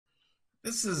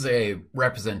This is a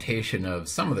representation of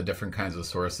some of the different kinds of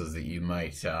sources that you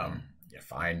might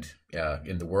find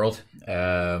in the world.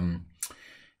 And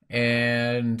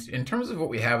in terms of what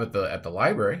we have at the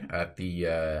library, at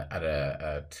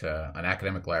an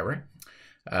academic library,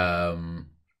 the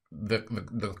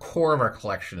core of our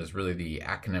collection is really the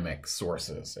academic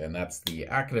sources, and that's the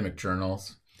academic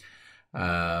journals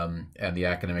and the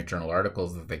academic journal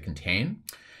articles that they contain,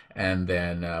 and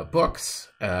then books,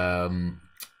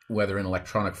 whether in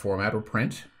electronic format or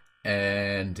print,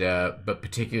 and but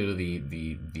particularly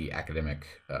the academic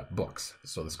books.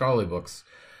 So the scholarly books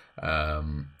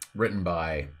written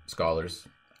by scholars,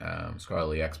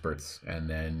 scholarly experts, and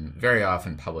then very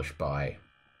often published by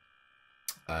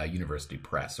university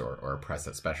press or a press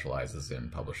that specializes in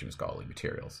publishing scholarly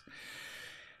materials.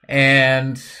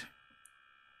 And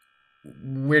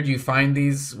where do you find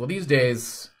these? Well, these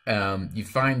days you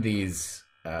find this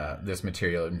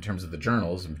material in terms of the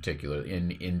journals in particular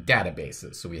in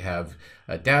databases. So we have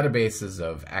databases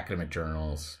of academic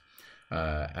journals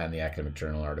and the academic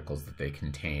journal articles that they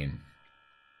contain.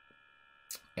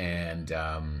 And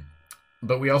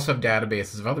but we also have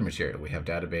databases of other material. We have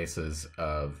databases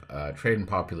of trade and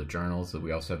popular journals.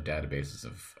 We also have databases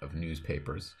of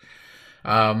newspapers.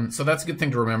 So that's a good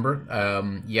thing to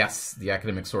remember. Yes, the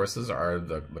academic sources are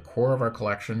the core of our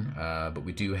collection, but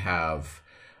we do have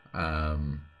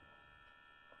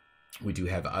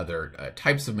other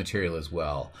types of material as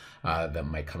well that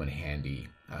might come in handy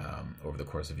over the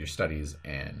course of your studies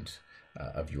and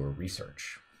of your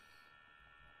research.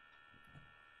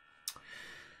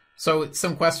 So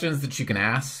some questions that you can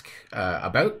ask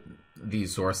about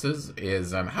these sources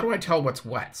is, how do I tell what's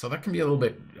what? So that can be a little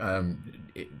bit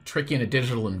tricky in a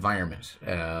digital environment.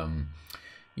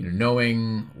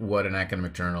 Knowing what an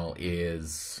academic journal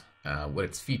is, what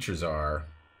its features are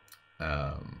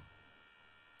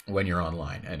when you're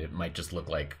online, and it might just look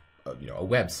like a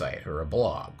website or a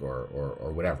blog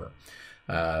or whatever.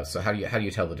 So how do you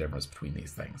tell the difference between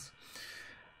these things?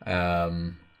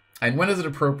 And when is it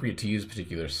appropriate to use a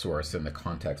particular source in the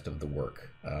context of the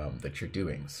work that you're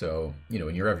doing? So,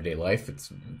 in your everyday life,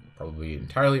 it's probably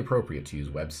entirely appropriate to use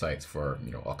websites for,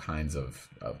 all kinds of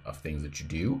things that you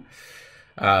do.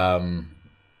 And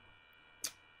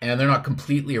they're not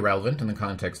completely irrelevant in the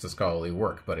context of scholarly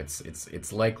work, but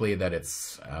it's likely that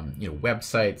it's,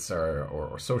 websites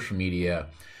or social media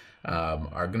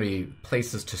are going to be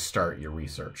places to start your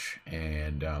research.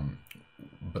 And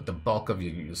but the bulk of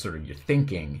your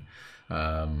thinking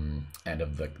and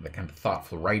of the kind of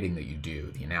thoughtful writing that you do,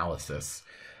 the analysis,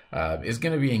 is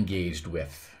going to be engaged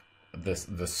with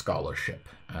the scholarship,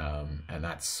 and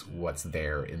that's what's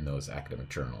there in those academic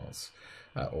journals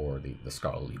or the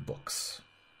scholarly books.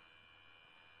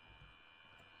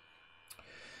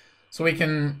 So we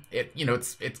can, it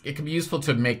can be useful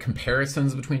to make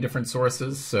comparisons between different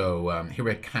sources. So here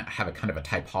we have a kind of a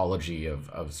typology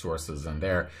of sources, and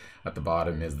there at the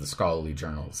bottom is the scholarly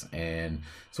journals. And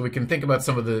so we can think about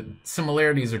some of the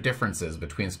similarities or differences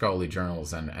between scholarly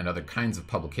journals and other kinds of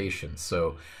publications.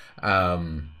 So,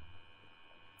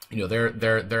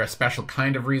 they're a special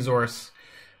kind of resource.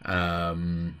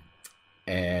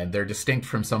 And they're distinct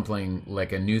from something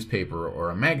like a newspaper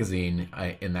or a magazine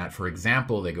in that, for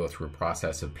example, they go through a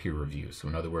process of peer review. So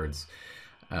in other words,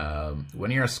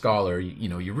 when you're a scholar,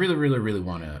 you really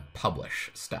want to publish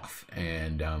stuff.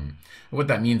 And what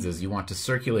that means is you want to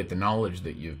circulate the knowledge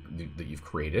that you've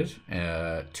created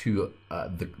to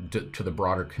the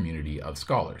broader community of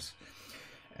scholars.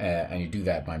 And you do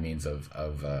that by means of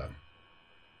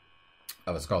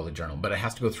a scholarly journal, but it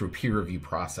has to go through a peer review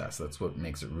process. That's what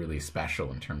makes it really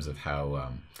special in terms of how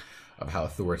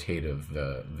authoritative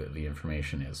the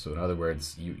information is. So in other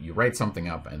words, you write something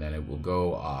up and then it will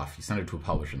go off. You send it to a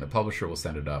publisher, and the publisher will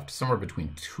send it off to somewhere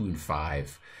between 2 and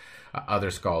 5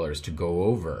 other scholars to go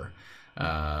over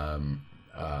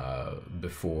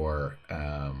before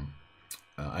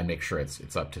and make sure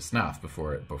it's up to snuff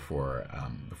before it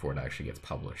actually gets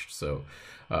published. So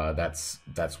that's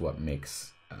what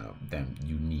makes them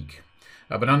unique.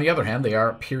 But on the other hand, they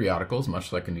are periodicals,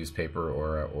 much like a newspaper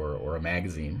or a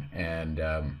magazine, and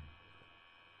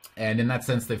in that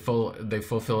sense, they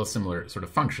fulfill a similar sort of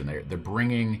function. They're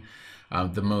bringing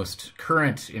the most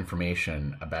current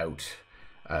information about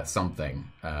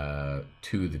something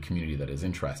to the community that is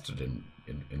interested in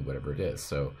whatever it is.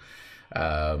 So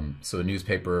so a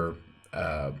newspaper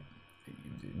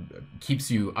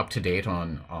keeps you up to date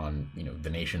on the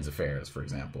nation's affairs, for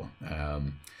example.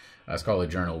 A scholarly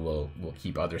journal will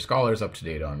keep other scholars up to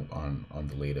date on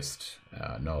the latest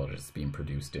knowledge that's being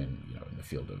produced in the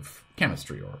field of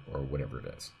chemistry or whatever it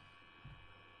is.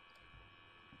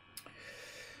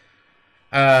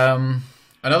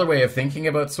 Another way of thinking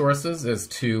about sources is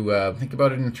to think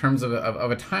about it in terms of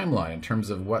a timeline, in terms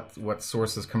of what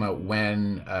sources come out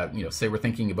when, say we're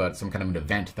thinking about some kind of an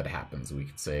event that happens. We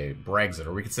could say Brexit,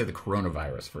 or we could say the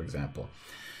coronavirus, for example.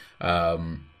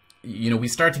 We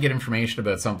start to get information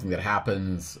about something that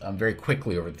happens very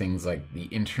quickly over things like the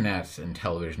internet and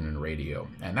television and radio.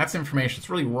 And that's information,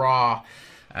 it's really raw.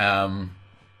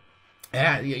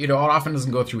 It often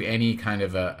doesn't go through any kind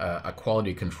of a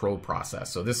quality control process.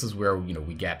 So this is where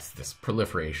we get this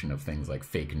proliferation of things like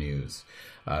fake news.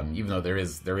 Even though there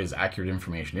is accurate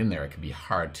information in there, it can be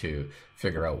hard to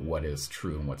figure out what is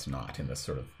true and what's not in this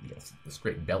sort of this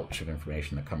great belch of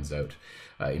information that comes out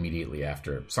immediately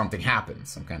after something happens,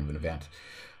 some kind of an event,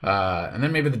 and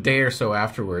then maybe the day or so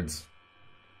afterwards,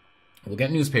 we'll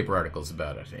get newspaper articles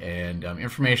about it, and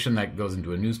information that goes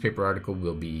into a newspaper article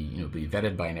will be be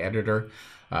vetted by an editor.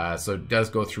 So it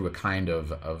does go through a kind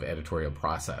of editorial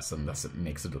process, and thus it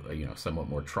makes it somewhat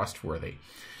more trustworthy.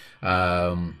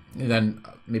 Then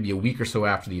maybe a week or so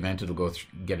after the event, it'll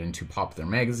get into popular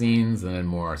magazines, and then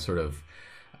more sort of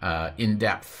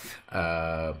in-depth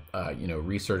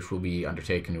research will be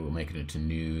undertaken. It will make it into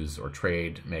news or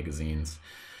trade magazines.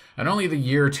 And only the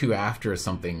year or two after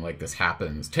something like this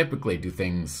happens, typically do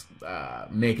things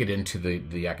make it into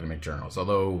the academic journals,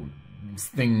 although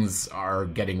things are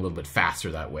getting a little bit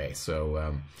faster that way.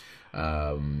 So,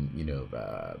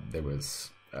 there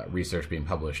was research being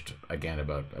published again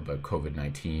about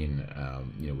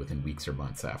COVID-19, within weeks or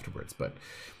months afterwards. But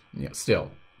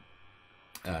still,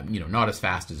 not as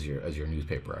fast as your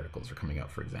newspaper articles are coming out,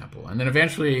 for example. And then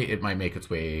eventually, it might make its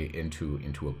way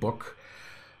into a book.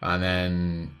 And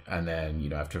then,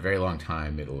 after a very long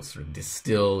time, it'll sort of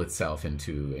distill itself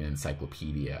into an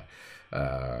encyclopedia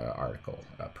article,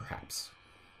 perhaps.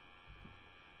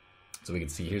 So we can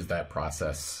see here's that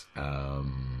process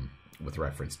with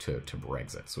reference to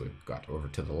Brexit. So we've got over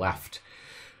to the left,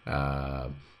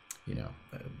 TV,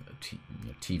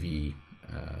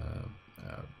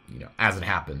 as it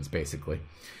happens, basically.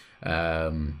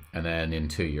 And then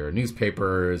into your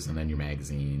newspapers, and then your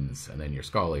magazines, and then your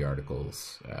scholarly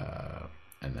articles,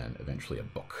 and then eventually a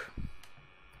book.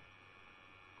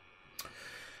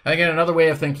 And again, another way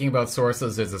of thinking about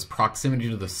sources is this proximity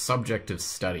to the subject of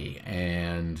study.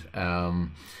 And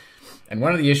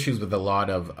one of the issues with a lot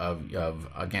of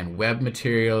again, web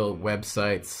material,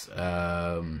 websites,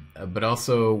 but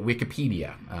also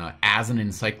Wikipedia as an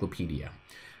encyclopedia,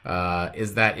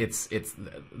 is that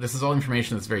this is all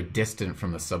information that's very distant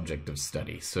from the subject of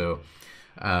study. So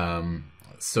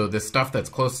the stuff that's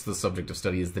close to the subject of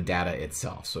study is the data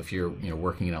itself. So if you're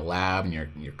working in a lab and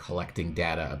you're collecting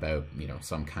data about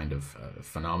some kind of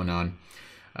phenomenon,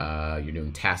 you're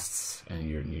doing tests and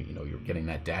you're getting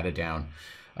that data down.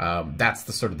 That's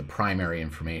the sort of the primary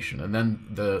information, and then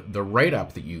the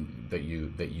write-up that you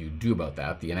do about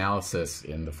that, the analysis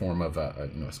in the form of a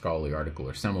scholarly article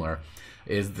or similar,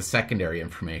 is the secondary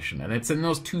information. And it's in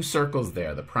those two circles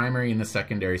there, the primary and the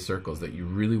secondary circles, that you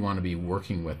really want to be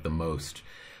working with the most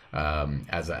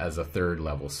as a third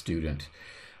level student.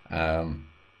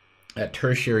 At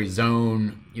tertiary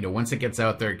zone, once it gets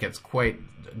out there, it gets quite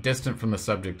distant from the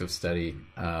subject of study.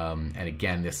 And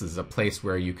again, this is a place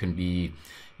where you can be,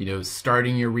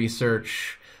 starting your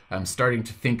research, starting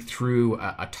to think through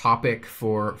a topic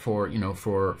for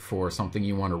something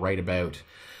you want to write about.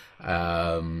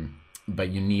 But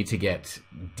you need to get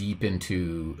deep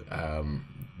into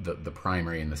the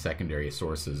primary and the secondary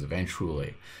sources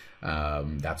eventually.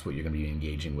 That's what you're going to be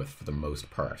engaging with for the most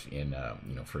part in,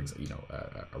 for example,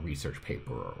 a research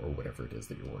paper or whatever it is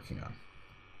that you're working on.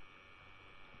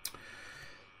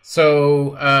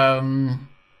 So,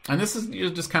 and this is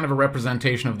just kind of a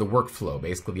representation of the workflow,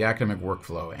 basically the academic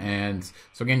workflow. And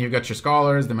so again, you've got your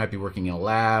scholars. They might be working in a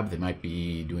lab. They might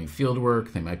be doing field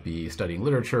work. They might be studying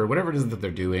literature, whatever it is that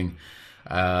they're doing.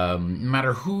 No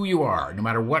matter who you are, no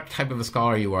matter what type of a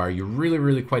scholar you are, you're really,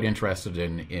 really quite interested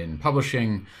in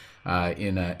publishing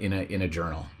in a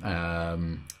journal. So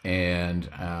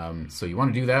you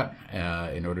want to do that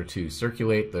in order to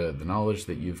circulate the knowledge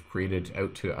that you've created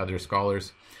out to other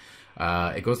scholars.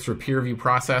 It goes through a peer review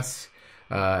process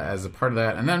as a part of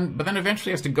that, but then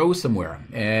eventually has to go somewhere.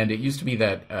 And it used to be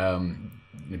that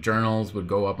journals would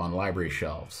go up on library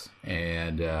shelves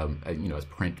and as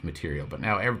print material. But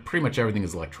now pretty much everything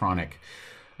is electronic,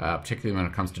 particularly when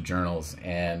it comes to journals.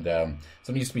 And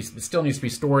so it still needs to be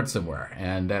stored somewhere,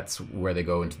 and that's where they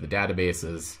go into the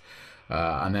databases.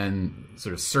 And then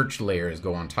sort of search layers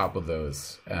go on top of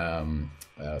those,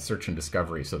 search and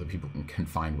discovery, so that people can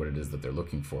find what it is that they're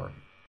looking for.